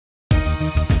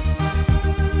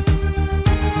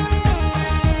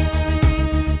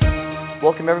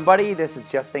Welcome everybody, this is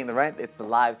Jeff St Laurent. It's the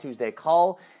live Tuesday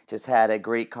call. Just had a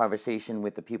great conversation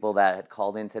with the people that had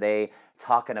called in today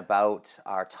talking about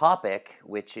our topic,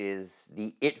 which is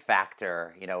the it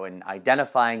factor, and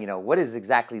identifying, what is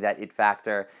exactly that it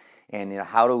factor, and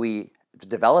how do we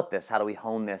develop this? How do we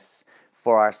hone this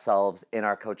for ourselves in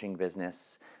our coaching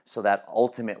business so that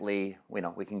ultimately,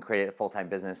 we can create a full-time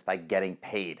business by getting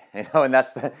paid, and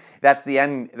that's the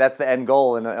end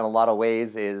goal in a lot of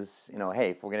ways is,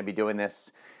 hey, if we're going to be doing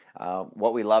this,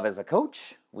 what we love as a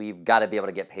coach, we've got to be able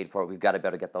to get paid for it. We've got to be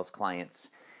able to get those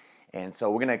clients. And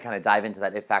so we're going to kind of dive into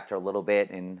that it factor a little bit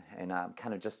and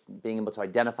kind of just being able to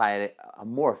identify it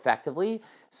more effectively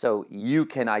so you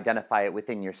can identify it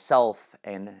within yourself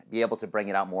and be able to bring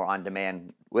it out more on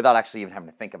demand without actually even having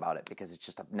to think about it because it's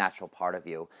just a natural part of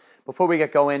you. Before we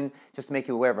get going, just to make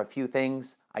you aware of a few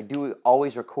things, I do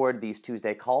always record these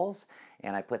Tuesday calls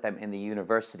and I put them in the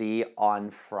university on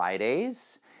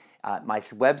Fridays. My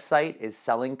website is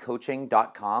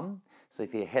sellingcoaching.com. So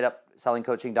if you hit up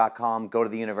sellingcoaching.com, go to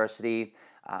the university.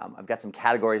 I've got some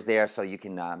categories there, so you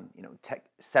can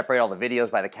separate all the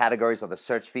videos by the categories or the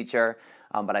search feature.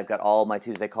 But I've got all my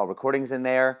Tuesday call recordings in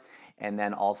there, and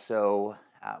then also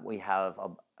we have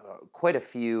quite a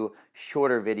few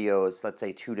shorter videos, let's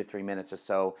say 2 to 3 minutes or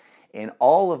so. And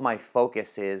all of my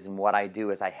focus is, and what I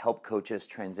do is I help coaches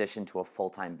transition to a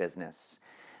full-time business.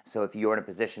 So if you're in a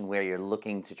position where you're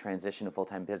looking to transition to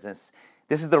full-time business,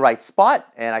 this is the right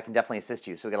spot, and I can definitely assist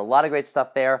you. So we've got a lot of great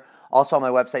stuff there. Also on my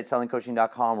website,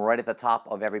 sellingcoaching.com, right at the top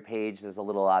of every page, there's a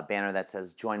little banner that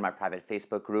says join my private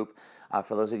Facebook group.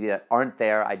 For those of you that aren't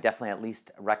there, I definitely at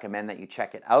least recommend that you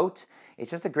check it out.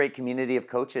 It's just a great community of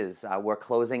coaches. We're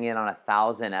closing in on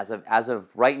 1,000. As of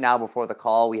right now, before the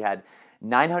call, we had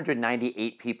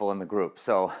 998 people in the group.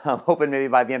 So I'm hoping maybe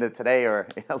by the end of today, or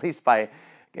at least by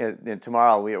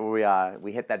tomorrow,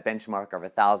 we hit that benchmark of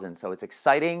 1,000. So it's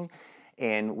exciting.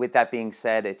 And with that being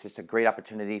said, it's just a great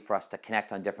opportunity for us to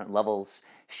connect on different levels,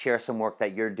 share some work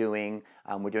that you're doing.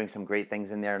 We're doing some great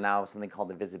things in there now, something called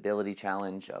the Visibility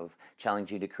Challenge, of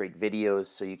challenge you to create videos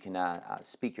so you can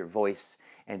speak your voice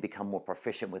and become more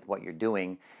proficient with what you're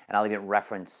doing. And I'll even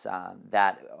reference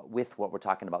that with what we're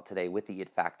talking about today with the it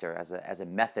factor as a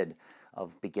method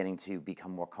of beginning to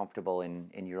become more comfortable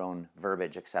in your own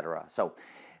verbiage, etc. So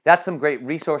that's some great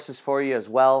resources for you as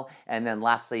well. And then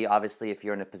lastly, obviously, if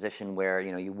you're in a position where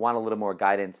you want a little more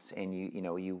guidance and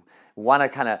you want to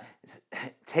kind of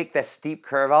take that steep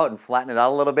curve out and flatten it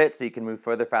out a little bit so you can move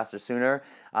further, faster, sooner.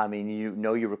 I mean,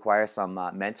 you require some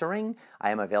mentoring. I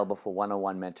am available for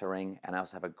one-on-one mentoring, and I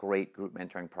also have a great group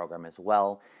mentoring program as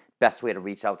well. Best way to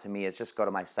reach out to me is just go to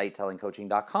my site,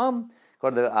 sellingcoaching.com, go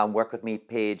to the Work With Me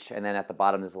page, and then at the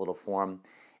bottom there's a little form.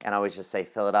 And I always just say,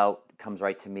 fill it out, it comes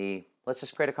right to me. Let's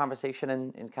just create a conversation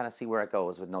and kind of see where it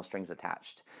goes with no strings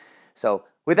attached. So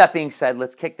with that being said,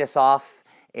 let's kick this off.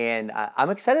 And I'm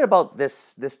excited about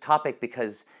this topic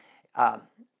because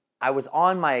I was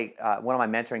on my one of my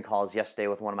mentoring calls yesterday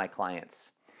with one of my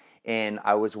clients. And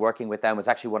I was working with them. It was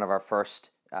actually one of our first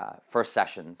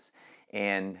sessions.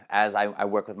 And as I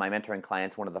work with my mentoring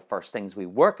clients, one of the first things we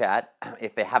work at,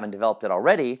 if they haven't developed it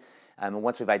already, and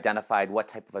once we've identified what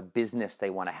type of a business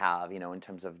they want to have, in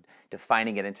terms of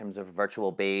defining it in terms of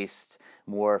virtual-based,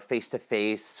 more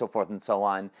face-to-face, so forth and so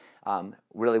on,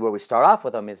 really where we start off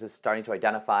with them is starting to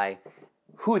identify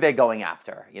who they're going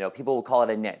after. People will call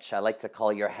it a niche. I like to call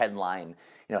it your headline,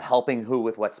 helping who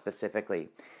with what specifically.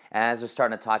 And as we're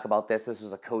starting to talk about this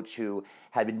was a coach who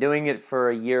had been doing it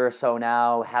for a year or so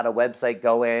now, had a website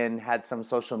going, had some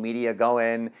social media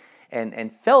going,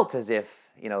 and felt as if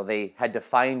they had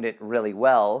defined it really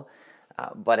well,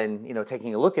 but in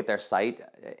taking a look at their site,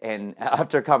 and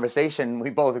after a conversation, we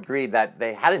both agreed that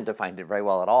they hadn't defined it very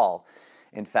well at all,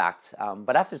 in fact.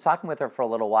 But after talking with her for a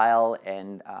little while,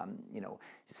 and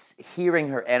just hearing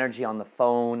her energy on the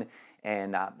phone,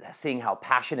 and seeing how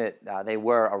passionate they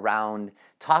were around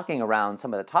talking around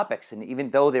some of the topics, and even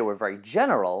though they were very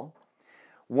general,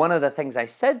 one of the things I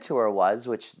said to her was,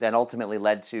 which then ultimately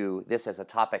led to this as a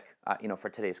topic, for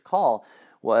today's call,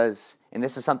 was, and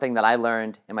this is something that I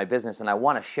learned in my business, and I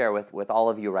want to share with all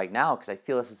of you right now because I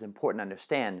feel this is important to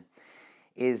understand,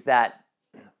 is that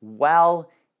while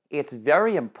it's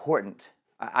very important,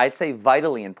 I'd say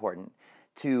vitally important,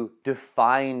 to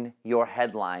define your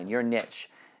headline, your niche,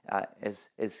 as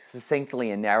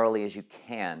succinctly and narrowly as you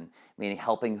can, meaning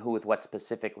helping who with what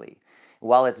specifically.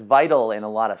 While it's vital in a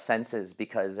lot of senses,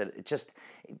 because it just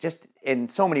in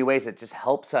so many ways, it just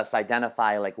helps us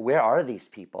identify, like, where are these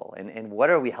people and what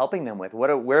are we helping them with?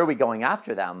 Where are we going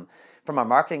after them? From a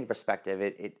marketing perspective,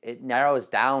 it narrows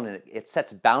down and it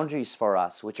sets boundaries for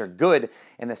us, which are good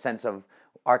in the sense of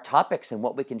our topics and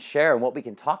what we can share and what we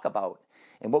can talk about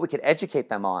and what we can educate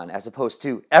them on, as opposed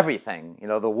to everything,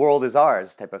 the world is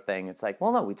ours type of thing. It's like,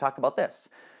 well, no, we talk about this.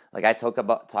 Like I talk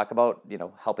about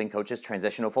helping coaches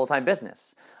transition to a full-time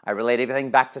business. I relate everything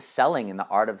back to selling and the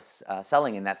art of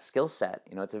selling and that skill set.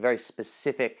 It's a very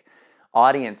specific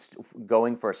audience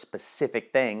going for a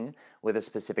specific thing with a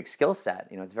specific skill set.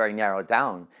 It's very narrowed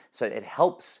down. So it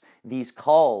helps these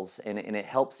calls and it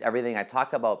helps everything I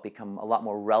talk about become a lot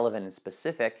more relevant and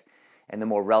specific. And the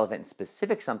more relevant and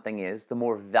specific something is, the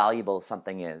more valuable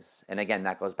something is. And again,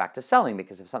 that goes back to selling,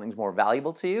 because if something's more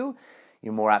valuable to you,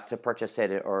 you're more apt to purchase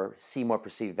it or see more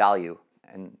perceived value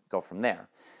and go from there.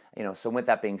 So with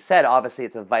that being said, obviously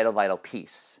it's a vital, vital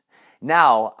piece.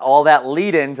 Now, all that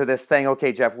lead into this thing,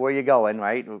 okay, Jeff, where are you going,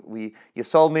 right? You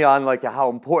sold me on like how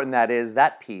important that is,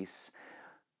 that piece.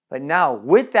 But now,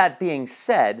 with that being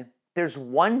said, there's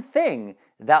one thing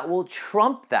that will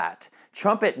trump that.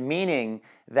 Trump it meaning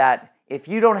that if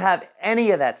you don't have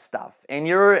any of that stuff and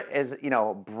you're as,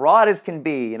 broad as can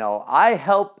be, I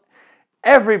help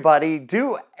everybody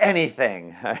do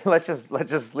anything. Let's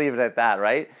just leave it at that,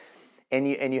 right?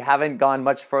 And you haven't gone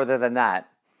much further than that.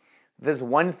 There's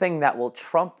one thing that will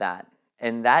trump that,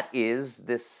 and that is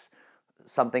this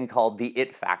something called the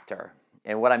it factor.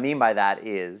 And what I mean by that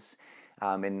is,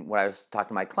 and what I was talking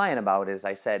to my client about is,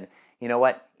 I said, you know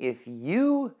what? If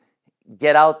you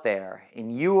get out there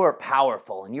and you are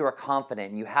powerful and you are confident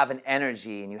and you have an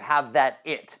energy and you have that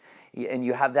it, and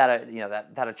you have that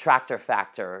that attractor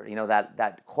factor,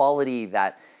 that quality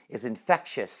that is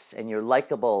infectious, and you're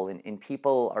likable, and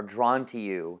people are drawn to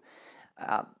you,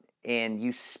 and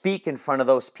you speak in front of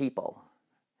those people,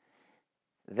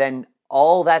 then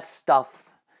all that stuff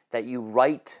that you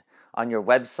write on your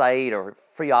website or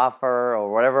free offer or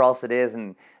whatever else it is,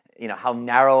 and how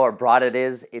narrow or broad it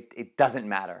is, it doesn't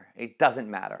matter. It doesn't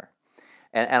matter.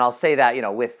 And I'll say that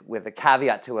with a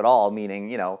caveat to it all,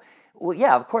 meaning well,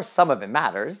 yeah, of course, some of it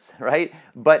matters, right?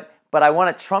 But I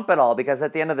want to trump it all, because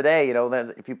at the end of the day,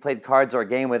 if you played cards or a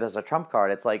game with as a trump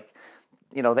card, it's like,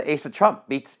 the ace of trump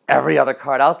beats every other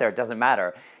card out there. It doesn't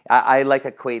matter. I like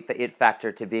equate the it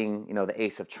factor to being, the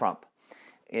ace of trump.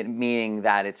 Meaning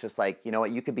that it's just like, what,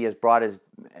 you could be as broad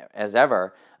as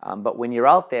ever, but when you're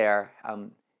out there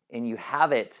and you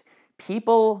have it,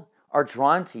 people are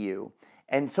drawn to you.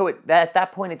 And so at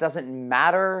that point, it doesn't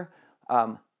matter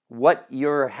what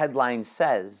your headline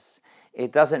says.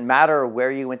 It doesn't matter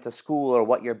where you went to school or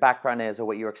what your background is or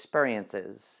what your experience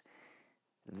is.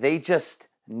 They just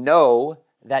know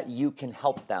that you can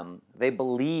help them. They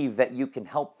believe that you can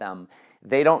help them.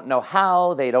 They don't know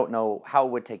how. They don't know how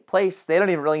it would take place. They don't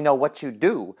even really know what you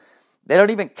do. They don't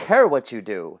even care what you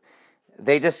do.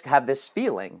 They just have this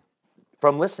feeling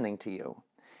from listening to you.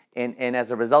 And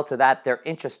as a result of that, they're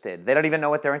interested. They don't even know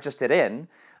what they're interested in.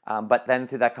 But then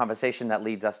through that conversation, that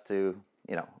leads us to,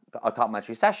 a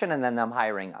complimentary session and then them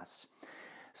hiring us.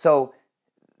 So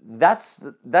that's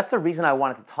the reason I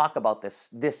wanted to talk about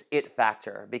this it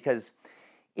factor, because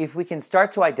if we can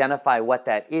start to identify what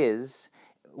that is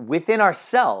within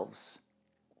ourselves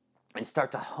and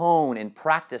start to hone and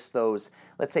practice those,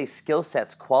 let's say, skill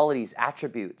sets, qualities,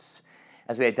 attributes,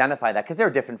 as we identify that, because they're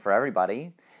different for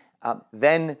everybody,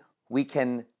 then we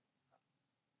can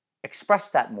express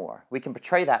that more. We can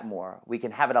portray that more. We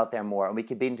can have it out there more, and we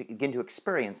can begin to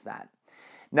experience that.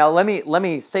 Now, let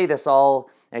me say this all.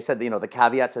 I said, the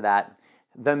caveat to that.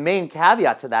 The main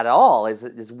caveat to that all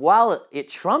is while it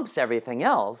trumps everything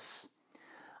else,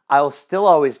 I'll still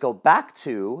always go back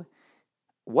to,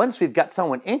 once we've got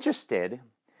someone interested,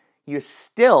 you're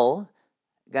still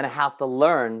going to have to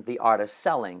learn the art of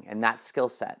selling and that skill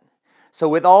set. So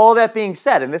with all that being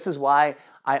said, and this is why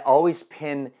I always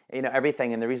pin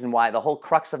everything, and the reason why the whole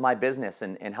crux of my business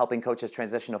and helping coaches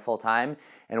transition to full-time,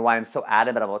 and why I'm so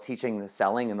adamant about teaching the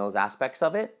selling and those aspects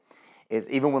of it, is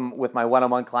even with my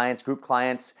one-on-one clients, group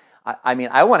clients,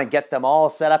 I want to get them all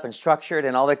set up and structured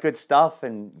and all that good stuff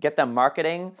and get them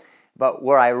marketing. But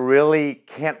where I really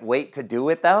can't wait to do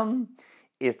with them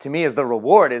is, to me, is the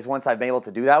reward is once I've been able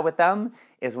to do that with them,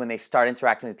 is when they start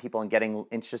interacting with people and getting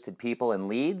interested people and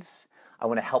leads. I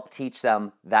want to help teach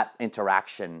them that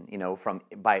interaction,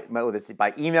 whether it's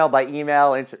by email,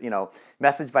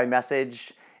 message by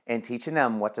message, and teaching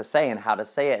them what to say and how to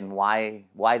say it and why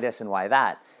this and why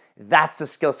that. That's the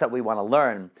skill set we want to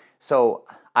learn. So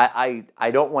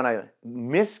I don't want to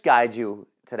misguide you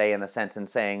today in the sense in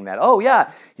saying that, oh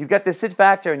yeah, you've got this it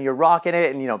factor and you're rocking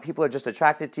it and people are just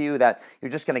attracted to you, that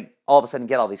you're just going to all of a sudden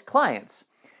get all these clients.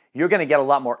 You're going to get a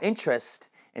lot more interest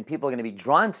and people are going to be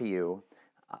drawn to you.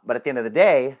 But at the end of the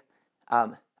day,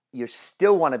 you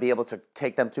still want to be able to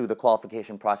take them through the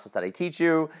qualification process that I teach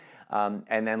you,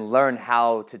 and then learn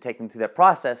how to take them through that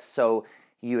process so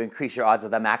you increase your odds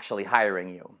of them actually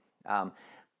hiring you.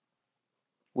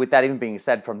 With that even being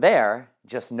said, from there,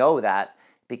 just know that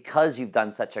because you've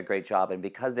done such a great job and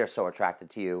because they're so attracted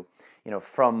to you,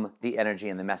 from the energy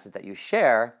and the message that you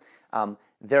share,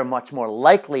 they're much more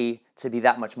likely to be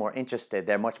that much more interested.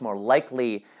 They're much more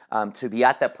likely to be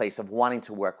at that place of wanting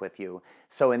to work with you.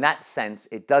 So in that sense,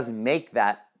 it does make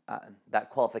that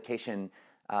qualification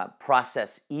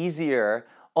process easier,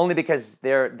 only because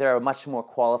they're a much more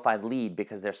qualified lead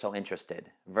because they're so interested,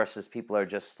 versus people are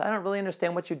just, I don't really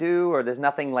understand what you do, or there's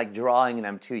nothing like drawing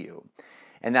them to you.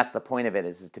 And that's the point of it,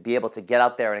 is to be able to get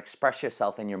out there and express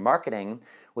yourself in your marketing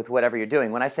with whatever you're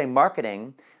doing. When I say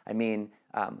marketing, I mean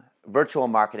virtual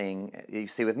marketing. You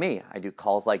see with me, I do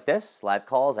calls like this, live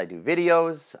calls, I do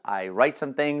videos, I write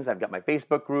some things, I've got my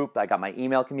Facebook group, I got my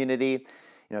email community.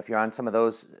 If you're on some of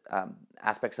those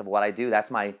aspects of what I do,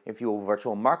 that's my, if you will,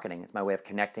 virtual marketing. It's my way of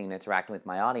connecting and interacting with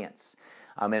my audience.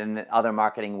 And other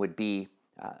marketing would be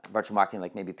virtual marketing,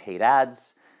 like maybe paid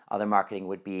ads. Other marketing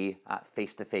would be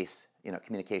face-to-face,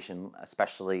 communication,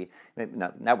 especially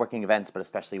not networking events, but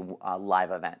especially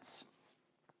live events.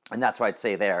 And that's what I'd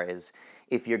say there is,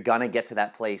 if you're gonna get to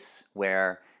that place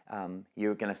where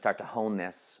you're gonna start to hone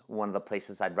this, one of the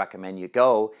places I'd recommend you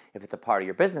go, if it's a part of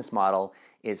your business model,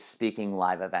 is speaking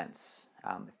live events,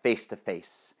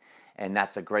 face-to-face. And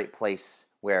that's a great place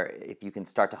where if you can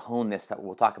start to hone this, that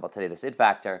we'll talk about today, this it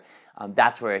factor,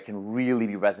 that's where it can really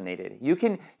be resonated. You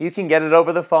can get it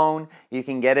over the phone, you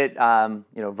can get it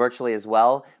virtually as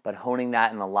well, but honing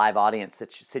that in a live audience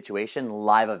situation,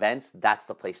 live events, that's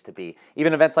the place to be.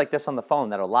 Even events like this on the phone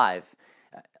that are live.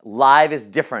 Live is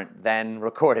different than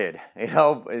recorded,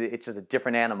 it's just a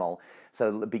different animal.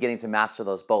 So beginning to master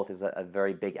those both is a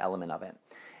very big element of it.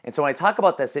 And so when I talk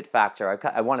about this it factor,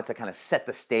 I wanted to kind of set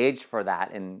the stage for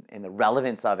that and the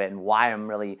relevance of it and why I'm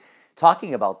really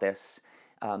talking about this.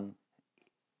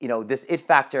 This it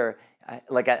factor,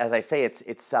 like as I say,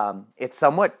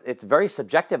 it's very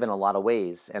subjective in a lot of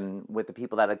ways. And with the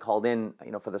people that had called in,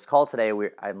 for this call today,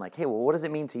 I'm like, hey, well, what does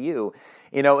it mean to you?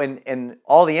 And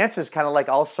all the answers kind of like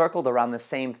all circled around the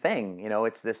same thing.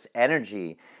 It's this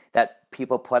energy that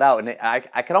people put out, and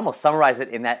I could almost summarize it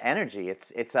in that energy.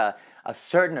 It's a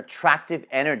certain attractive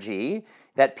energy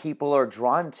that people are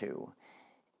drawn to,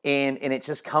 and it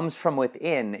just comes from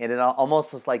within, and it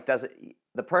almost is like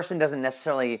the person doesn't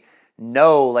necessarily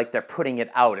know like they're putting it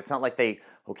out. It's not like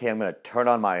okay, I'm going to turn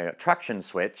on my attraction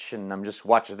switch and I'm just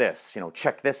watch this,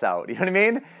 check this out. You know what I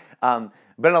mean?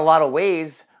 But in a lot of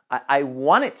ways, I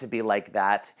want it to be like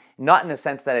that, not in the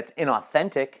sense that it's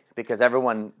inauthentic, because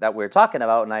everyone that we're talking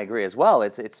about, and I agree as well,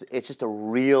 it's just a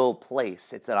real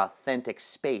place. It's an authentic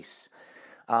space.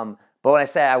 But when I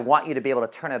say I want you to be able to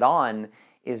turn it on,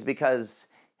 is because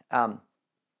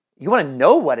you want to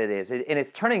know what it is, and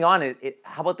it's turning on.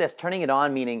 How about this? Turning it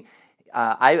on meaning,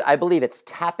 I believe it's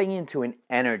tapping into an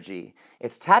energy.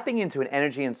 It's tapping into an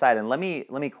energy inside, and let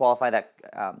me qualify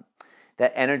that.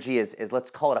 That energy is let's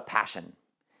call it a passion.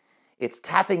 It's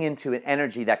tapping into an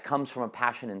energy that comes from a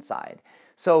passion inside.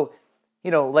 So,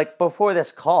 like before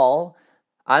this call,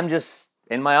 I'm just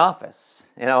in my office.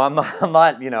 I'm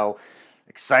not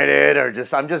excited, or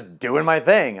I'm just doing my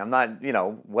thing. I'm not,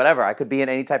 whatever. I could be in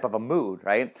any type of a mood,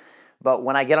 right? But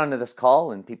when I get onto this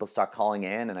call and people start calling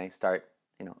in and I start,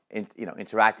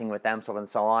 interacting with them, so on and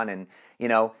so on, and,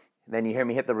 then you hear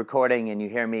me hit the recording and you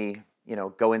hear me,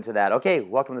 go into that, okay,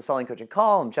 welcome to the Selling Coaching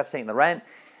Call. I'm Jeff St Laurent.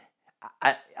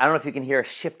 I don't know if you can hear a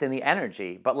shift in the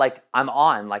energy, but like I'm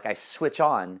on, like I switch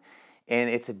on, and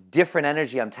it's a different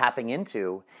energy I'm tapping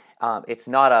into. It's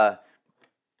not a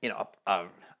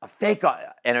fake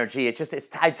energy.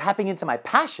 I'm tapping into my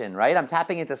passion, right? I'm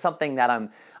tapping into something that I'm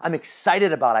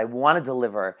excited about. I want to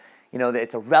deliver.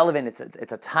 It's a relevant,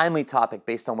 it's a timely topic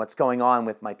based on what's going on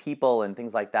with my people and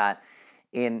things like that.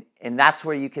 And that's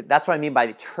where that's what I mean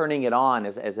by turning it on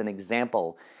as an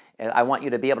example. And I want you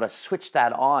to be able to switch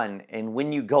that on. And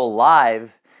when you go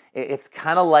live, it's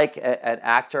kind of like an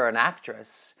actor or an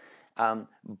actress.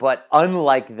 But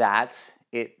unlike that,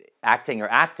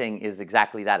 acting is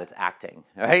exactly that. It's acting,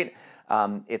 right?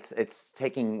 It's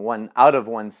taking one out of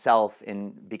oneself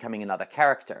and becoming another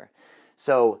character.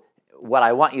 So what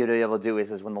I want you to be able to do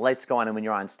is when the lights go on and when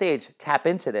you're on stage, tap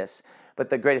into this.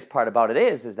 But the greatest part about it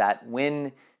is that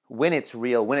when when it's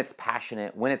real, when it's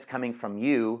passionate, when it's coming from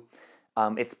you,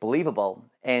 it's believable.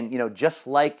 And, just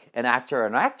like an actor or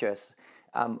an actress,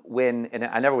 and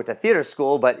I never went to theater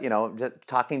school, but, just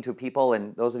talking to people,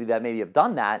 and those of you that maybe have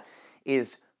done that,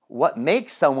 is what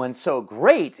makes someone so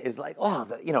great is like,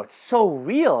 it's so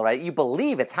real, right? You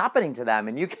believe it's happening to them,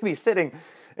 and you can be sitting,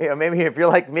 maybe if you're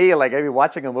like me, like maybe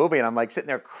watching a movie and I'm like sitting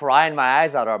there crying my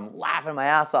eyes out, or I'm laughing my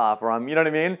ass off, or I'm, you know what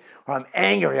I mean? Or I'm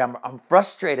angry, I'm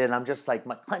frustrated, and I'm just like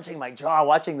clenching my jaw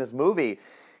watching this movie.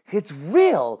 It's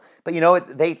real, but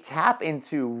they tap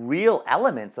into real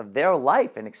elements of their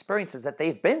life and experiences that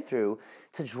they've been through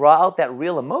to draw out that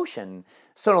real emotion.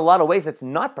 So in a lot of ways, it's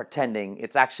not pretending.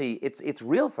 It's actually, it's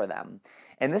real for them.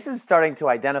 And this is starting to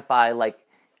identify, like,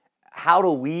 how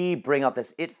do we bring out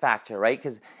this it factor, right?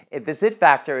 Because this it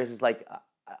factor is like,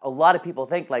 a lot of people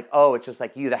think like, oh, it's just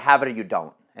like you either have it or you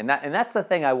don't. And that's the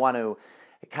thing I want to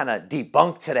kind of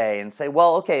debunk today and say,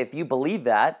 well, okay, if you believe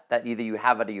that either you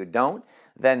have it or you don't,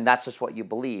 then that's just what you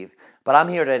believe. But I'm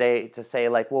here today to say,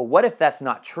 like, well, what if that's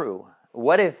not true?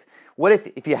 What if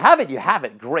you have it, you have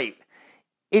it, great.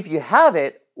 If you have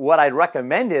it, what I'd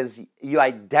recommend is you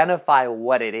identify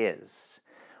what it is.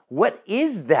 What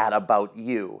is that about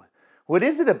you? What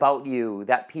is it about you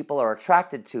that people are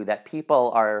attracted to, that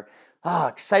people are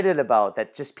excited about,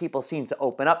 that just people seem to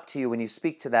open up to you when you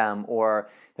speak to them, or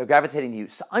they're gravitating to you?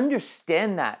 So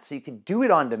understand that so you can do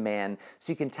it on demand,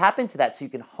 so you can tap into that, so you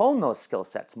can hone those skill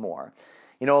sets more.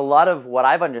 A lot of what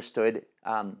I've understood,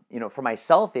 for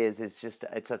myself is just,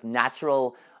 it's a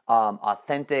natural,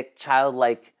 authentic,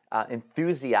 childlike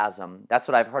enthusiasm. That's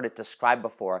what I've heard it described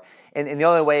before. And the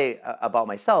only way about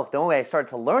myself, the only way I started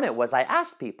to learn it was I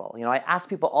asked people. I asked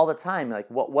people all the time, like,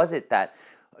 what was it that,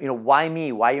 why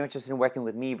me? Why are you interested in working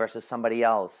with me versus somebody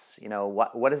else?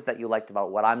 What is it that you liked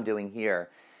about what I'm doing here?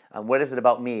 What is it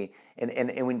about me?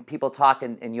 And when people talk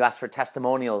and you ask for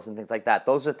testimonials and things like that,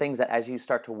 those are things that as you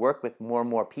start to work with more and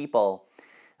more people,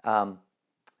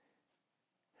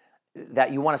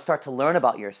 that you want to start to learn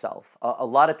about yourself. A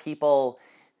lot of people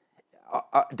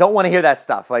don't want to hear that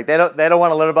stuff. Like they don't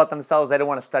want to learn about themselves. They don't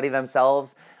want to study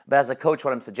themselves. But as a coach,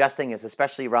 what I'm suggesting is,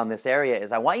 especially around this area,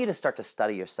 is I want you to start to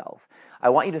study yourself. I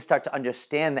want you to start to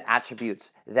understand the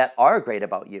attributes that are great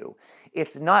about you.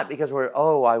 It's not because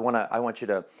I want you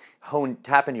to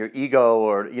tap into your ego,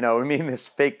 or, this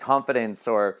fake confidence,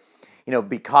 or,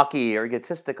 be cocky or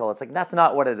egotistical. It's like, that's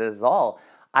not what it is all.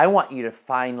 I want you to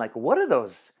find, like, what are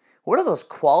those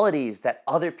qualities that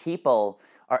other people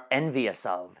are envious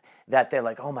of, that they're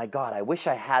like, oh my God, I wish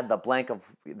I had the blank of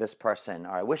this person,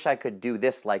 or I wish I could do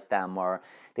this like them, or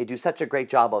they do such a great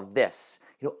job of this.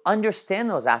 Understand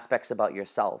those aspects about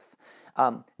yourself.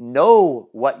 Know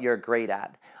what you're great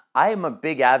at. I am a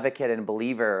big advocate and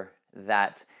believer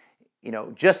that,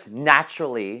 just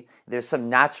naturally, there's some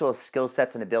natural skill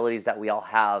sets and abilities that we all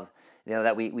have,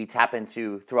 that we tap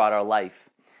into throughout our life.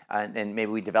 And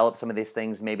maybe we develop some of these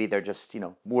things. Maybe they're just,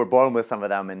 we're born with some of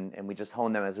them, and we just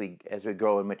hone them as we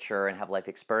grow and mature and have life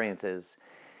experiences.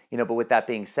 But with that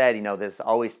being said, there's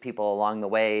always people along the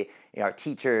way, our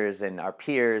teachers and our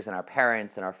peers and our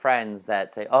parents and our friends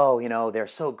that say, oh, they're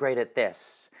so great at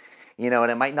this.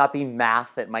 And it might not be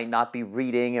math, it might not be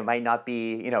reading, it might not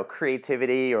be,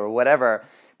 creativity or whatever,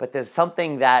 but there's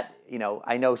something that,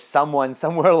 I know someone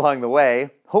somewhere along the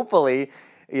way, hopefully,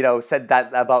 said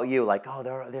that about you, like, oh,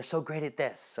 they're so great at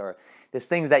this, or there's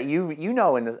things that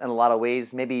in a lot of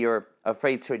ways, maybe you're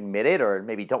afraid to admit it, or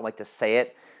maybe don't like to say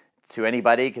it to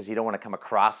anybody because you don't want to come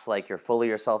across like you're full of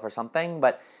yourself or something,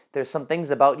 but there's some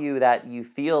things about you that you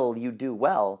feel you do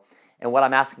well. And what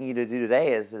I'm asking you to do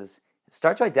today is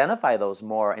start to identify those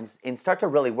more and start to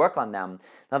really work on them.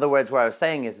 In other words, what I was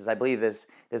saying is I believe there's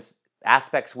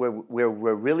aspects where we're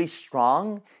really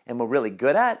strong and we're really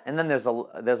good at, and then there's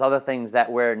other things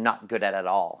that we're not good at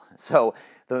all. So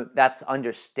that's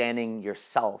understanding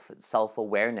yourself,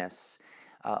 self-awareness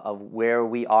of where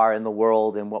we are in the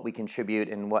world and what we contribute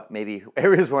and what maybe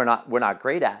areas we're not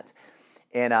great at.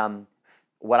 And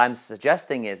what I'm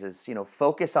suggesting is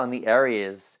focus on the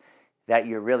areas that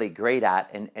you're really great at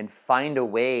and find a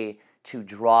way to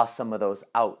draw some of those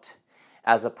out,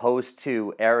 as opposed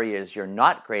to areas you're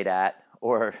not great at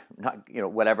or not,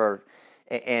 whatever,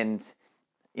 and,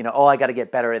 I got to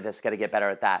get better at this, got to get better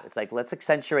at that. It's like, let's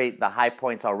accentuate the high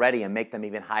points already and make them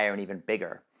even higher and even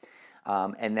bigger.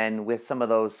 And then with some of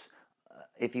those,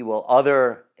 if you will,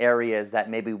 other areas that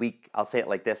maybe I'll say it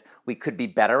like this, we could be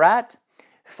better at,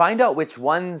 find out which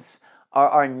ones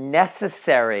are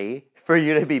necessary for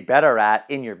you to be better at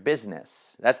in your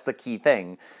business. That's the key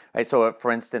thing, right? So,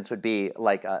 for instance, would be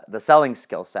like the selling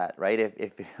skill set, right?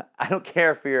 If I don't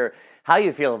care if you're how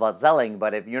you feel about selling,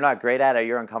 but if you're not great at it, or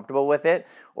you're uncomfortable with it,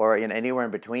 or anywhere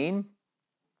in between,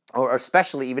 or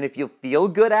especially even if you feel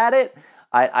good at it,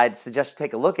 I'd suggest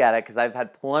take a look at it, because I've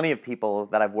had plenty of people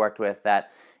that I've worked with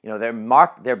that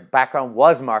their background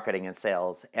was marketing and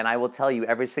sales, and I will tell you,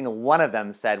 every single one of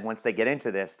them said once they get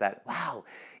into this that, wow,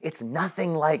 it's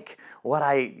nothing like what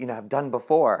I have done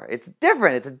before. It's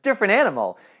different. It's a different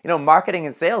animal. Marketing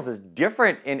and sales is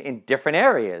different in different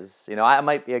areas. I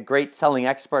might be a great selling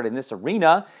expert in this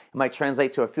arena. It might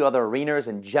translate to a few other arenas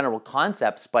and general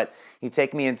concepts, but you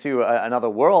take me into another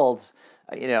world.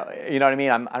 You know what I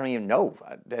mean? I don't even know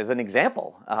as an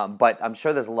example, but I'm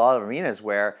sure there's a lot of arenas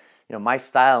where my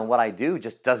style and what I do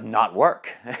just does not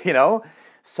work.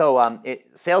 So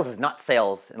sales is not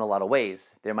sales in a lot of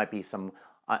ways. There might be some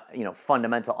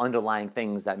fundamental underlying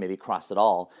things that maybe cross it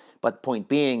all. But the point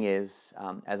being is,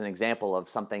 as an example of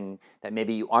something that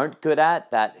maybe you aren't good at,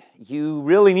 that you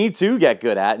really need to get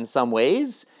good at in some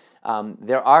ways,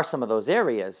 there are some of those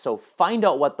areas. So find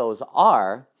out what those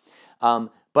are.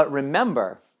 But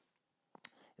remember,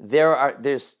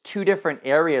 there's two different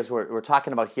areas we're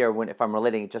talking about here if I'm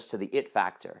relating it just to the it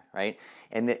factor, right?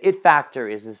 And the it factor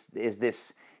is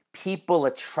this people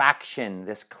attraction,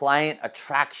 this client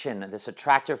attraction, this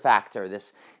attractor factor,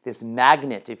 this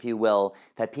magnet, if you will,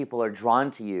 that people are drawn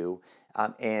to you,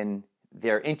 and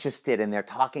they're interested, and they're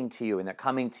talking to you, and they're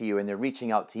coming to you, and they're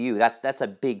reaching out to you. That's a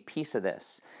big piece of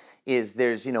this.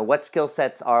 There's what skill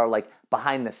sets are like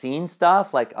behind the scenes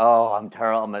stuff, like, oh,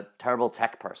 I'm a terrible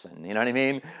tech person, you know what I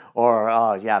mean? Or,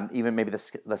 oh yeah, even maybe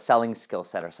the selling skill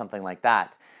set or something like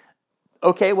that.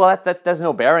 Okay, well, that has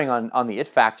no bearing on the it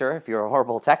factor if you're a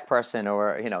horrible tech person,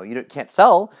 or you can't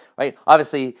sell, right?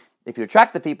 Obviously, if you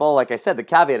attract the people, like I said, the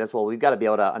caveat is, well, we've got to be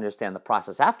able to understand the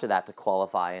process after that to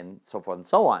qualify, and so forth and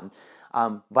so on.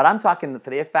 But I'm talking for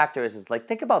the it factor is like,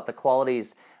 think about the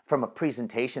qualities from a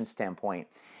presentation standpoint.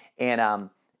 And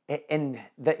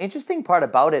the interesting part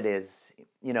about it is,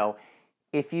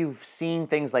 if you've seen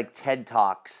things like TED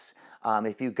Talks,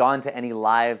 if you've gone to any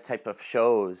live type of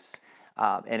shows,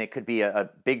 and it could be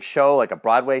a big show, like a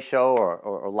Broadway show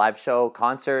or live show,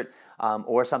 concert,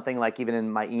 or something like even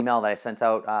in my email that I sent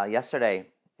out yesterday,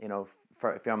 if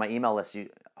you're on my email list,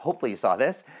 hopefully you saw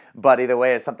this. But either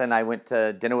way, it's something. I went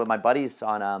to dinner with my buddies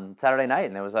on Saturday night,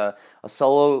 and there was a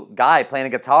solo guy playing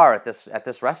a guitar at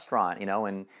this restaurant,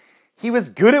 and he was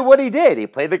good at what he did. He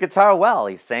played the guitar well.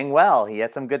 He sang well. He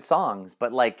had some good songs.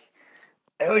 But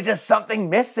it was just something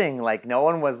missing. No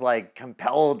one was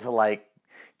compelled to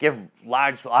give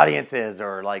large audiences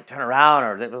or turn around,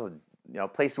 or it was a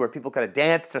place where people could have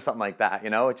danced or something like that.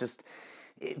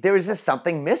 There was just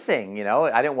something missing.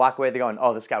 I didn't walk away going,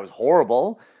 oh, this guy was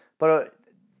horrible. But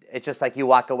it's just like you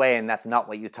walk away and that's not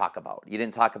what you talk about. You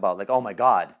didn't talk about oh my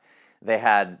God, they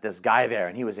had this guy there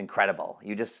and he was incredible.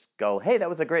 You just go, hey, that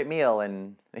was a great meal,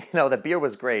 and the beer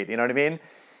was great. You know what I mean?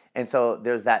 And so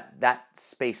there's that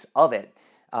space of it.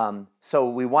 So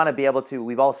we want to be able to.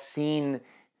 We've all seen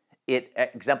it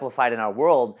exemplified in our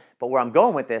world, but where I'm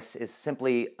going with this is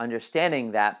simply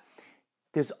understanding that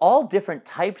there's all different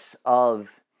types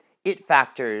of it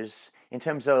factors in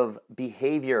terms of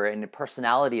behavior and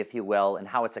personality, if you will, and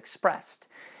how it's expressed.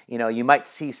 You might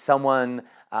see someone,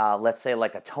 let's say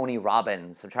like a Tony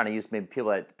Robbins. I'm trying to use maybe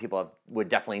people that people would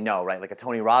definitely know, right? Like a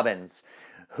Tony Robbins,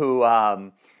 who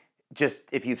just,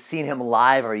 if you've seen him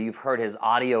live or you've heard his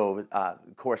audio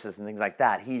courses and things like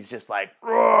that, he's just like,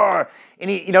 roar! And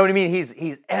he, you know what I mean?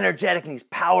 He's energetic and he's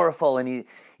powerful, and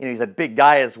he's a big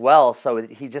guy as well, so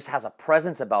he just has a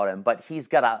presence about him, but he's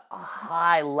got a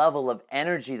high level of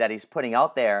energy that he's putting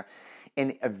out there,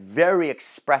 and a very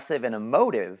expressive and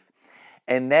emotive.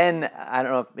 And then, I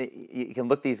don't know if you can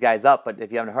look these guys up, but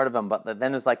if you haven't heard of them, but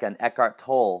then there's like an Eckhart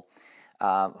Tolle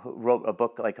who wrote a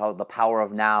book called The Power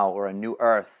of Now, or A New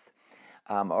Earth,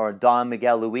 or Don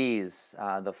Miguel Luis,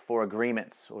 The Four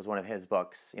Agreements was one of his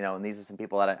books. And these are some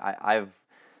people that I've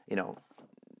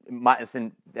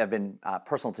have been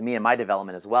personal to me in my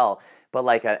development as well. But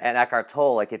an Eckhart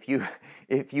Tolle, if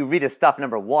you read his stuff,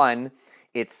 number one,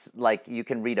 it's like you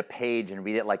can read a page and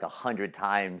read it 100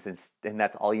 times, and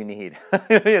that's all you need.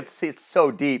 It's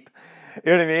so deep,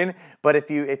 you know what I mean? But if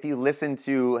you listen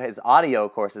to his audio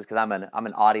courses, because I'm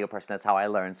an audio person, that's how I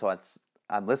learn. So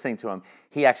I'm listening to him.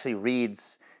 He actually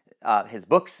reads his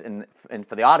books and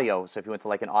for the audio. So if you went to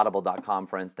an audible.com,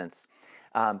 for instance,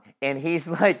 and he's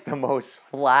the most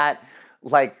flat,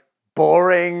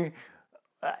 boring,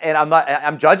 And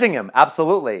I'm judging him,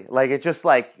 absolutely. Like, it's just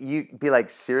like, you be like,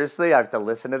 seriously, I have to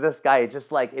listen to this guy?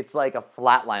 It's like a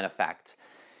flatline effect.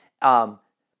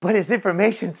 But his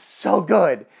information's so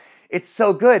good. It's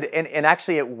so good. And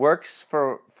actually it works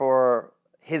for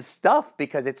his stuff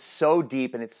because it's so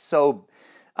deep and it's so,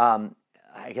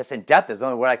 I guess in depth is the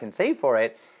only word I can say for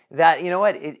it, that, you know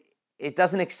what, it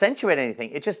doesn't accentuate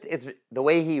anything. It's the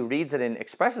way he reads it and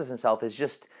expresses himself is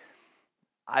just,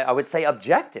 I would say,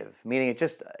 objective, meaning it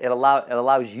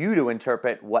allows you to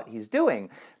interpret what he's doing.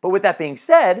 But with that being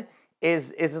said,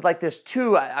 is like there's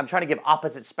two, I'm trying to give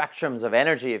opposite spectrums of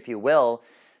energy, if you will,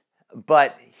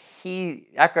 but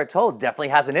Eckhart Tolle definitely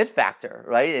has an it factor,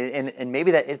 right? And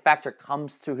maybe that it factor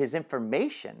comes through his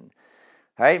information,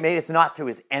 right? Maybe it's not through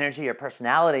his energy or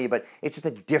personality, but it's just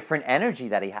a different energy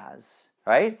that he has,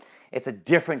 right? It's a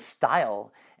different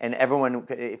style. And everyone,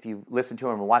 if you listen to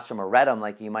him or watch him or read him,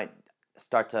 like you might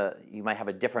have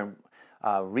a different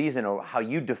reason or how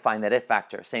you define that it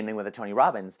factor. Same thing with a Tony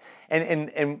Robbins.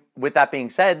 And with that being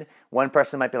said, one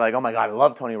person might be like, oh my God, I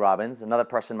love Tony Robbins. Another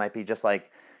person might be just like,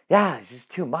 yeah, he's just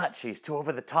too much. He's too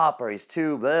over the top, or he's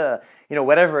too blah. You know,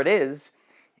 whatever it is,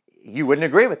 you wouldn't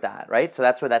agree with that, right? So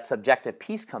that's where that subjective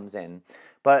piece comes in.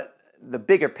 But the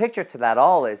bigger picture to that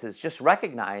all is just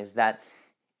recognize that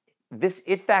this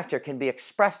it factor can be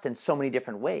expressed in so many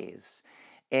different ways.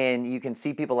 And you can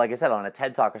see people, like I said, on a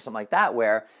TED Talk or something like that,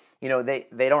 where, you know, they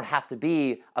don't have to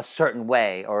be a certain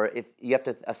way, or if you have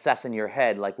to assess in your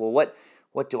head, like, well,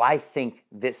 what do I think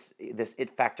this it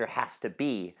factor has to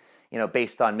be, you know,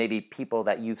 based on maybe people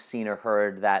that you've seen or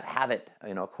heard that have it,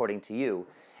 you know, according to you.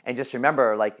 And just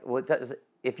remember, like, well,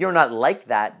 if you're not like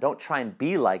that, don't try and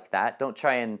be like that. Don't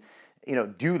try and, you know,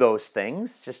 do those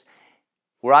things. Just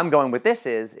where I'm going with this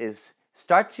is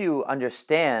start to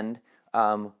understand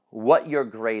what you're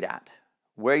great at,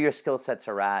 where your skill sets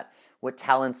are at, what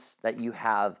talents that you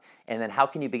have, and then how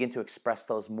can you begin to express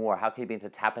those more? How can you begin to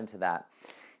tap into that?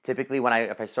 Typically,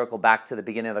 if I circle back to the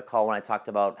beginning of the call when I talked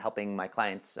about helping my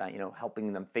clients, you know,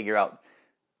 helping them figure out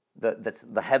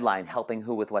the headline, helping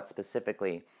who with what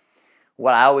specifically,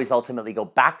 what I always ultimately go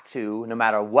back to, no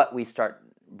matter what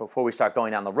before we start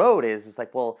going down the road, is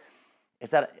like, well,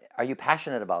 are you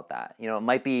passionate about that? You know, it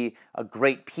might be a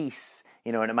great piece,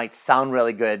 you know, and it might sound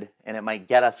really good and it might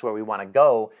get us where we want to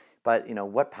go, but, you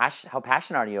know, how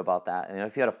passionate are you about that? And, you know,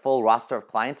 if you had a full roster of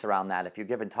clients around that, if you're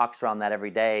giving talks around that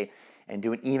every day and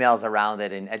doing emails around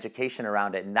it and education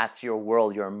around it, and that's your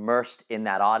world, you're immersed in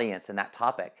that audience and that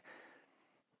topic,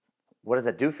 what does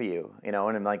that do for you? You know,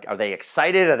 and I'm like, are they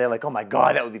excited? Are they like, oh my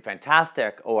God, that would be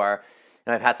fantastic? Or,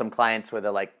 you know, I've had some clients where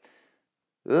they're like,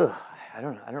 ugh, I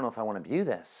don't know if I want to do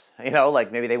this. You know,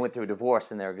 like maybe they went through a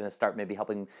divorce and they're going to start maybe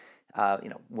helping, you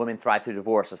know, women thrive through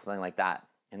divorce or something like that.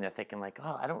 And they're thinking like,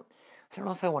 oh, I don't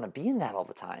know if I want to be in that all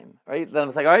the time, right? Then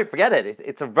it's like, all right, forget it.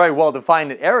 It's a very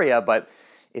well-defined area, but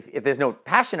if there's no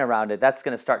passion around it, that's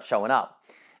going to start showing up.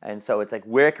 And so it's like,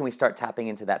 where can we start tapping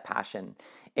into that passion?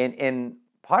 And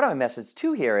part of my message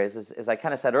too here is I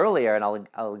kind of said earlier, and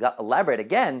I'll elaborate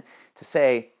again to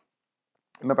say,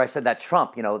 remember I said that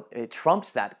Trump, you know, it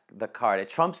trumps the card, it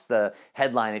trumps the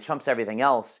headline, it trumps everything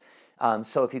else.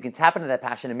 So if you can tap into that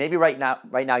passion, and maybe right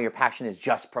now your passion is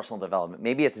just personal development.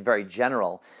 Maybe it's very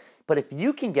general. But if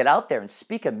you can get out there and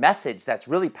speak a message that's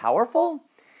really powerful,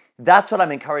 that's what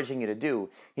I'm encouraging you to do.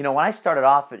 You know, when I started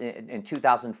off in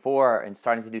 2004 and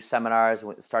starting to do seminars,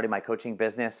 starting my coaching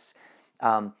business,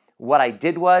 what I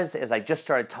did is I just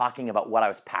started talking about what I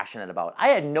was passionate about. I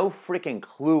had no freaking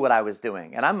clue what I was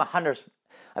doing. And I'm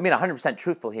 100%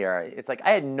 truthful here. It's like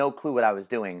I had no clue what I was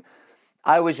doing.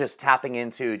 I was just tapping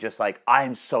into just like,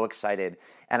 I'm so excited.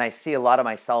 And I see a lot of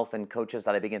myself and coaches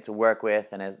that I begin to work with,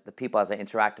 and as I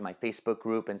interact in my Facebook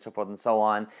group and so forth and so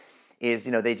on, is,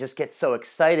 you know, they just get so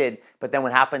excited. But then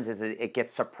what happens is it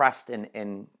gets suppressed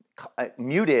and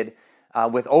muted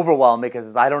with overwhelm,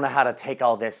 because I don't know how to take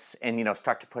all this and, you know,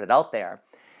 start to put it out there.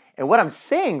 And what I'm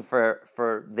saying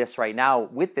for this right now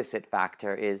with this it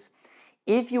factor is,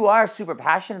 if you are super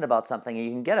passionate about something and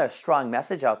you can get a strong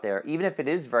message out there, even if it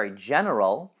is very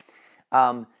general,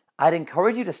 I'd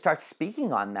encourage you to start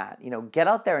speaking on that. You know, get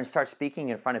out there and start speaking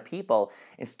in front of people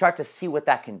and start to see what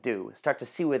that can do. Start to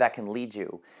see where that can lead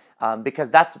you.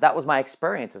 Because that was my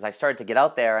experience as I started to get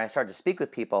out there and I started to speak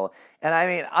with people. And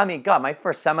I mean, God, my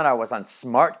first seminar was on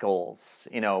SMART goals.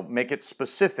 You know, make it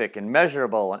specific and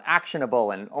measurable and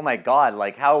actionable. And oh my God,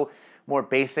 like how more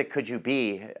basic could you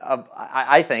be?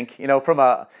 I think, you know, from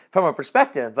a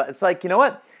perspective. But it's like, you know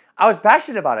what? I was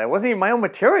passionate about it. It wasn't even my own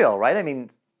material, right? I mean,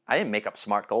 I didn't make up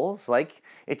SMART goals. Like,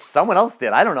 it's someone else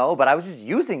did. I don't know, but I was just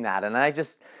using that, and I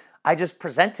I just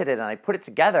presented it and I put it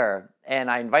together and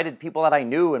I invited people that I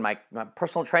knew and my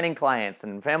personal training clients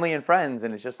and family and friends.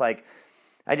 And it's just like,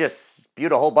 I just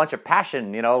spewed a whole bunch of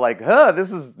passion, like,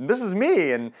 this is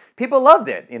me. And people loved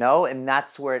it, and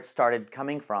that's where it started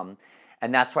coming from.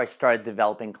 And that's where I started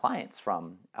developing clients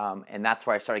from. And that's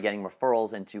where I started getting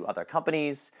referrals into other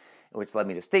companies, which led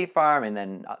me to State Farm, and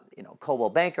then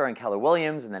Coldwell Banker and Keller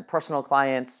Williams, and then personal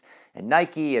clients and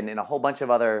Nike, and a whole bunch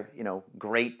of other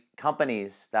great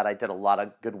companies that I did a lot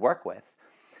of good work with.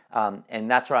 And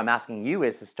that's what I'm asking you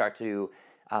is to start to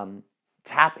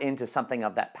tap into something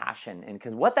of that passion. And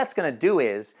because what that's going to do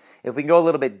is, if we can go a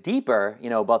little bit deeper,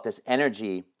 about this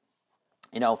energy,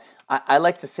 I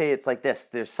like to say it's like this.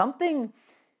 There's something,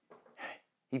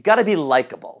 you've got to be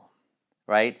likable,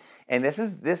 right? And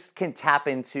this can tap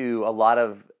into a lot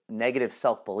of negative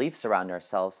self-beliefs around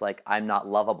ourselves, like I'm not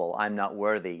lovable, I'm not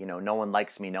worthy, no one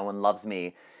likes me, no one loves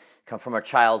me, come from our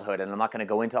childhood, and I'm not going to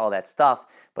go into all that stuff.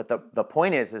 But the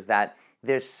point is that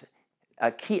there's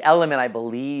a key element, I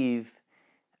believe,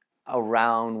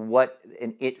 around what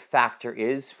an it factor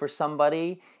is for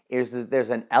somebody, is there's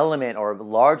an element or a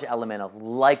large element of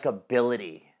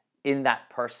likability in that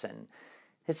person.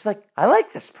 It's like, I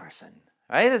like this person,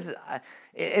 right?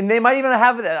 And they might even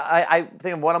have, I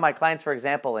think of one of my clients, for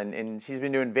example, and she's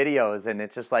been doing videos, and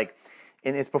it's just like,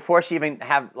 and it's before she even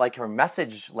have like her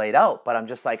message laid out, but I'm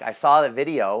just like, I saw the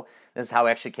video. This is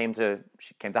how she came to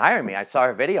hire me. I saw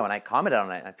her video and I commented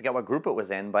on it. I forget what group it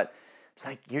was in, but it's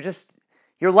like,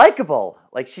 you're likable.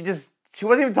 Like she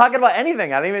wasn't even talking about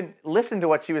anything. I didn't even listen to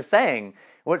what she was saying.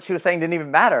 What she was saying didn't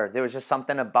even matter. There was just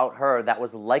something about her that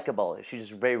was likable. She's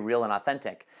just very real and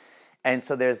authentic. And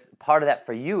so there's part of that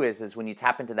for you is when you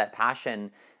tap into that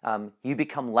passion, you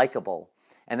become likable.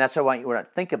 And that's what I want you to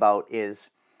think about is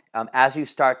as you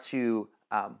start to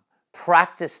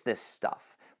practice this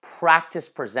stuff, practice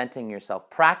presenting yourself,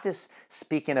 practice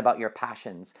speaking about your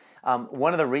passions.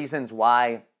 One of the reasons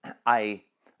why I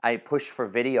push for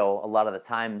video a lot of the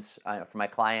times for my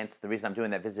clients, the reason I'm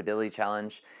doing that visibility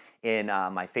challenge in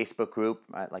my Facebook group,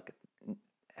 like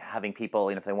having people,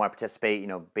 if they want to participate,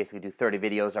 basically do 30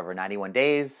 videos over 91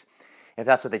 days, if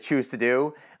that's what they choose to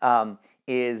do,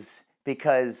 is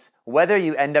because whether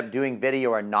you end up doing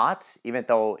video or not, even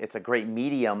though it's a great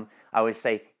medium, I always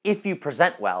say, if you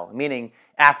present well, meaning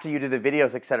after you do the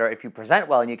videos, etc., if you present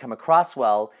well and you come across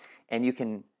well, and you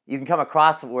can come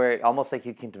across where almost like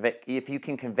if you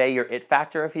can convey your it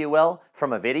factor, if you will,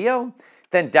 from a video,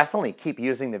 then definitely keep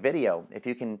using the video. If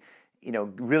you can,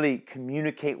 really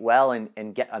communicate well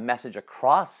and get a message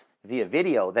across via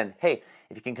video, then hey,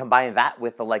 if you can combine that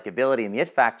with the likability and the it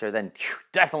factor, then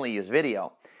definitely use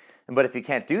video. But if you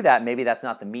can't do that, maybe that's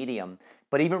not the medium.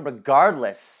 But even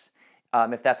regardless,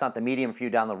 if that's not the medium for you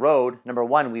down the road, number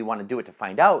one, we want to do it to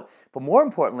find out. But more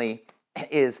importantly,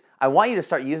 is I want you to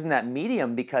start using that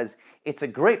medium because it's a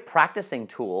great practicing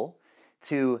tool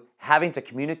to having to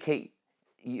communicate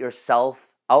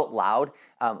yourself out loud.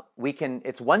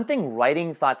 It's one thing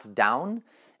writing thoughts down,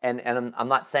 and I'm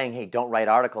not saying, hey, don't write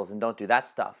articles and don't do that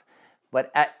stuff.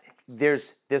 But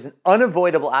there's an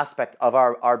unavoidable aspect of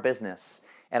our business,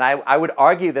 and I would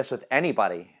argue this with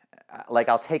anybody, like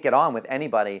I'll take it on with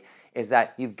anybody, is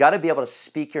that you've got to be able to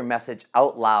speak your message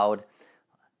out loud,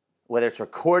 whether it's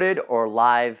recorded or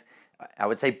live. I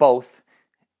would say both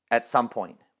at some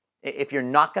point. If you're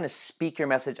not going to speak your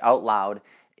message out loud,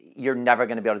 you're never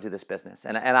going to be able to do this business.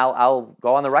 And I'll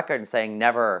go on the record and saying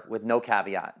never with no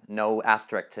caveat, no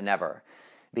asterisk to never,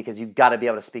 because you've got to be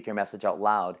able to speak your message out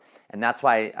loud. And that's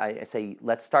why I say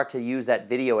let's start to use that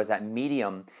video as that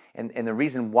medium. And the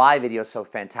reason why video is so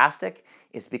fantastic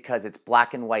is because it's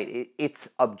black and white. It's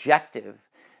objective.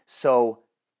 So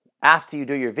after you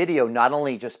do your video, not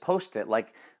only just post it,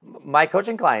 like my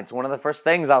coaching clients, one of the first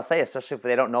things I'll say, especially if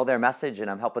they don't know their message and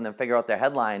I'm helping them figure out their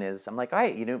headline, is I'm like, all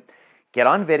right, get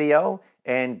on video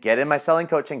and get in my selling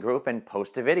coaching group and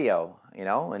post a video,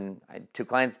 and I had 2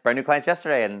 clients, brand new clients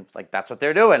yesterday, and it's like, that's what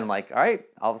they're doing. I'm like, all right,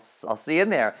 I'll see you in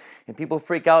there. And people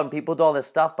freak out and people do all this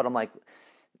stuff, but I'm like,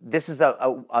 this is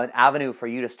an avenue for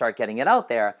you to start getting it out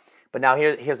there. But now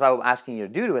here's what I'm asking you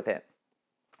to do with it.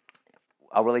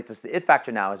 I'll relate this to the it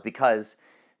factor now, is because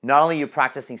not only are you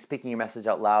practicing speaking your message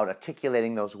out loud,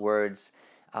 articulating those words,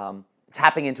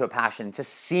 tapping into a passion,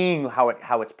 just seeing how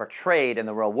it's portrayed in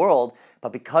the real world,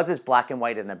 but because it's black and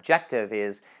white and objective,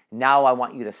 is now I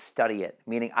want you to study it,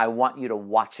 meaning I want you to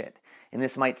watch it. And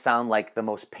this might sound like the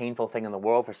most painful thing in the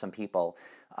world for some people.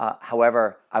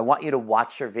 However, I want you to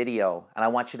watch your video, and I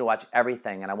want you to watch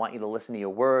everything, and I want you to listen to your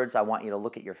words. I want you to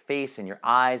look at your face and your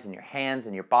eyes and your hands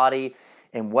and your body,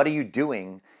 and what are you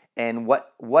doing, and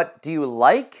what do you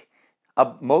like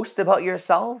most about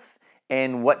yourself,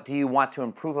 and what do you want to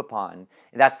improve upon?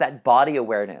 That's that body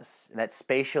awareness, that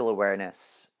spatial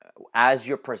awareness. As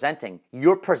you're presenting,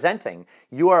 you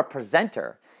are a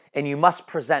presenter, and you must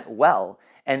present well.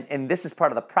 And this is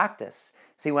part of the practice.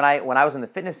 See, when I was in the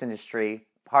fitness industry,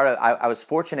 I was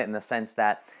fortunate in the sense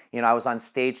that, I was on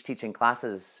stage teaching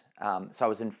classes. So I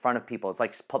was in front of people. It's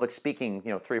like public speaking,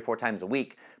 3 or 4 times a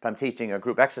week, but I'm teaching a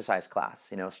group exercise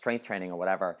class, strength training or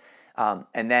whatever.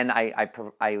 And then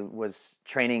I was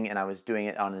training, and I was doing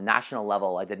it on a national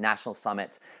level. I did national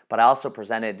summits, but I also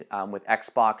presented with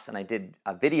Xbox, and I did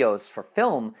videos for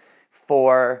film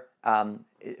for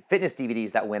fitness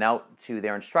DVDs that went out to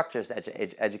their instructors,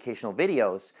 educational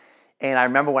videos. And I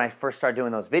remember when I first started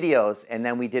doing those videos, and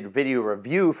then we did video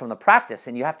review from the practice,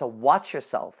 and you have to watch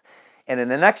yourself. And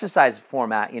in an exercise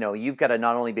format, you've got to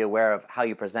not only be aware of how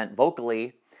you present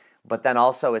vocally, but then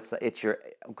also it's your,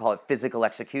 we'll call it physical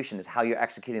execution, is how you're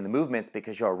executing the movements,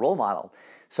 because you're a role model.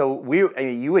 So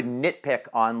you would nitpick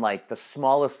on like the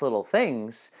smallest little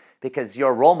things because you're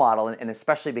a role model, and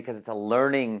especially because it's a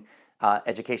learning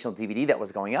educational DVD that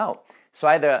was going out. So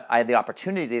I had the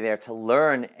opportunity there to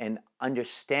learn and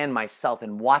understand myself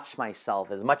and watch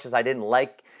myself. As much as I didn't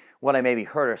like what I maybe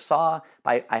heard or saw,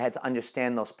 I had to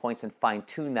understand those points and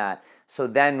fine-tune that. So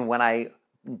then when I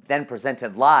then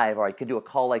presented live, or I could do a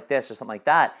call like this or something like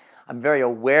that, I'm very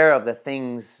aware of the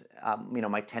things,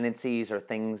 my tendencies or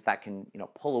things that can,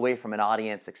 pull away from an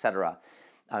audience, etc.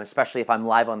 Especially if I'm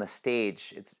live on the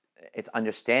stage, it's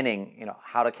understanding,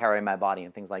 how to carry my body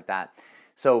and things like that.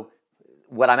 So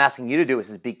what I'm asking you to do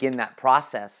is begin that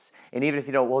process. And even if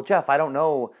you know, well, Jeff, I don't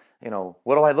know,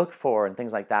 what do I look for and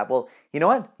things like that? Well, you know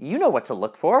what? You know what to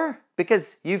look for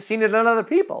because you've seen it in other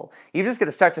people. You're just going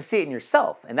to start to see it in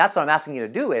yourself. And that's what I'm asking you to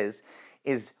do is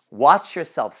watch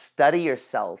yourself, study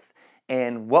yourself,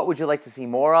 and what would you like to see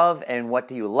more of, and what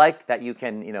do you like that you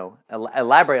can,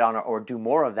 elaborate on or do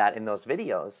more of that in those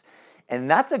videos. And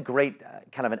that's a great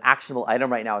kind of an actionable item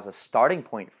right now as a starting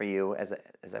point for you, as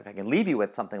if I can leave you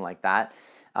with something like that.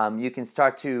 You can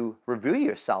start to review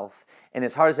yourself, and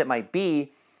as hard as it might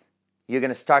be, you're going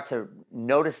to start to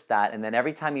notice that, and then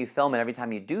every time you film and every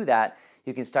time you do that,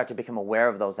 you can start to become aware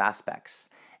of those aspects.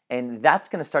 And that's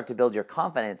going to start to build your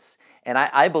confidence. And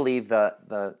I believe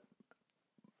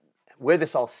where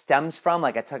this all stems from,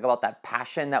 like I talk about that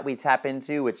passion that we tap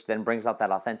into, which then brings out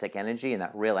that authentic energy and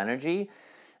that real energy,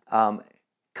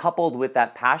 coupled with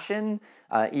that passion,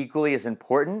 equally as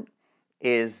important,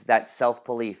 is that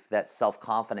self-belief, that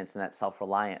self-confidence, and that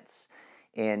self-reliance.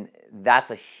 And that's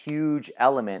a huge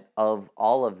element of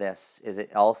all of this, is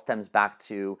it all stems back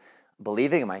to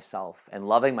believing in myself and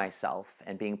loving myself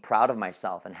and being proud of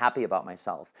myself and happy about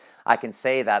myself. I can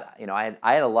say that, I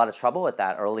had a lot of trouble with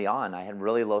that early on. I had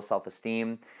really low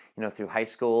self-esteem, through high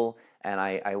school, and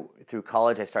I through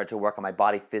college I started to work on my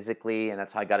body physically, and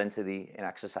that's how I got into the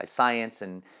exercise science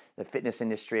and the fitness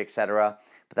industry, etc.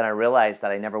 But then I realized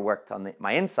that I never worked on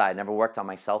my inside, never worked on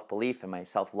my self-belief and my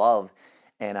self-love.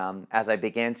 And as I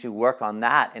began to work on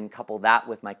that and couple that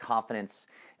with my confidence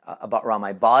around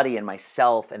my body and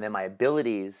myself and then my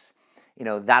abilities,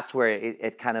 that's where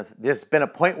it kind of, there's been a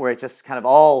point where it just kind of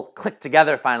all clicked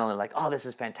together finally, like, oh, this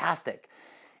is fantastic.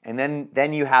 And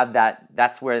then you have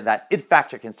that's where that it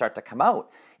factor can start to come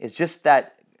out, is just a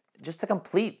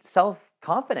complete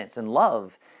self-confidence and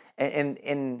love.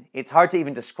 And it's hard to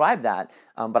even describe that,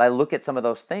 but I look at some of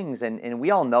those things, and we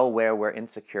all know where we're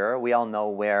insecure. We all know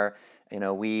where,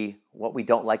 what we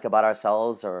don't like about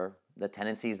ourselves, or the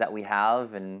tendencies that we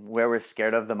have, and where we're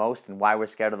scared of the most and why we're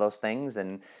scared of those things.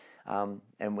 And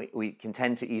we can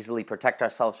tend to easily protect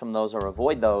ourselves from those or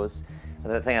avoid those.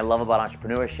 The thing I love about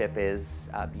entrepreneurship is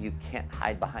you can't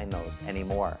hide behind those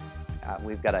anymore.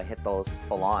 We've got to hit those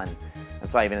full on.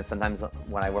 That's why even sometimes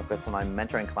when I work with some of my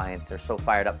mentoring clients, they're so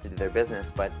fired up to do their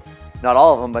business, but not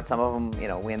all of them, but some of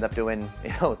them, we end up doing,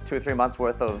 2 or 3 months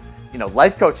worth of,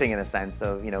 life coaching in a sense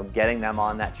of, getting them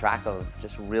on that track of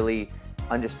just really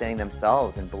understanding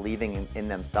themselves and believing in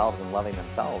themselves and loving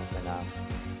themselves. And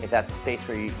if that's a space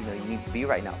where you need to be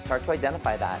right now, start to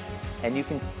identify that. And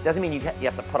doesn't mean you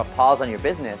have to put a pause on your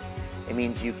business. It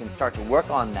means you can start to work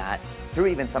on that through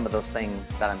even some of those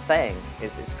things that I'm saying,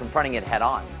 is confronting it head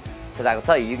on. Because I will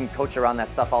tell you, you can coach around that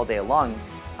stuff all day long,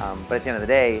 but at the end of the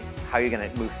day, how you're going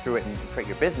to move through it and create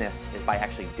your business is by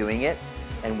actually doing it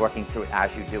and working through it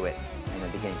as you do it, and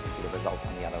then beginning to see the result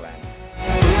on the other end.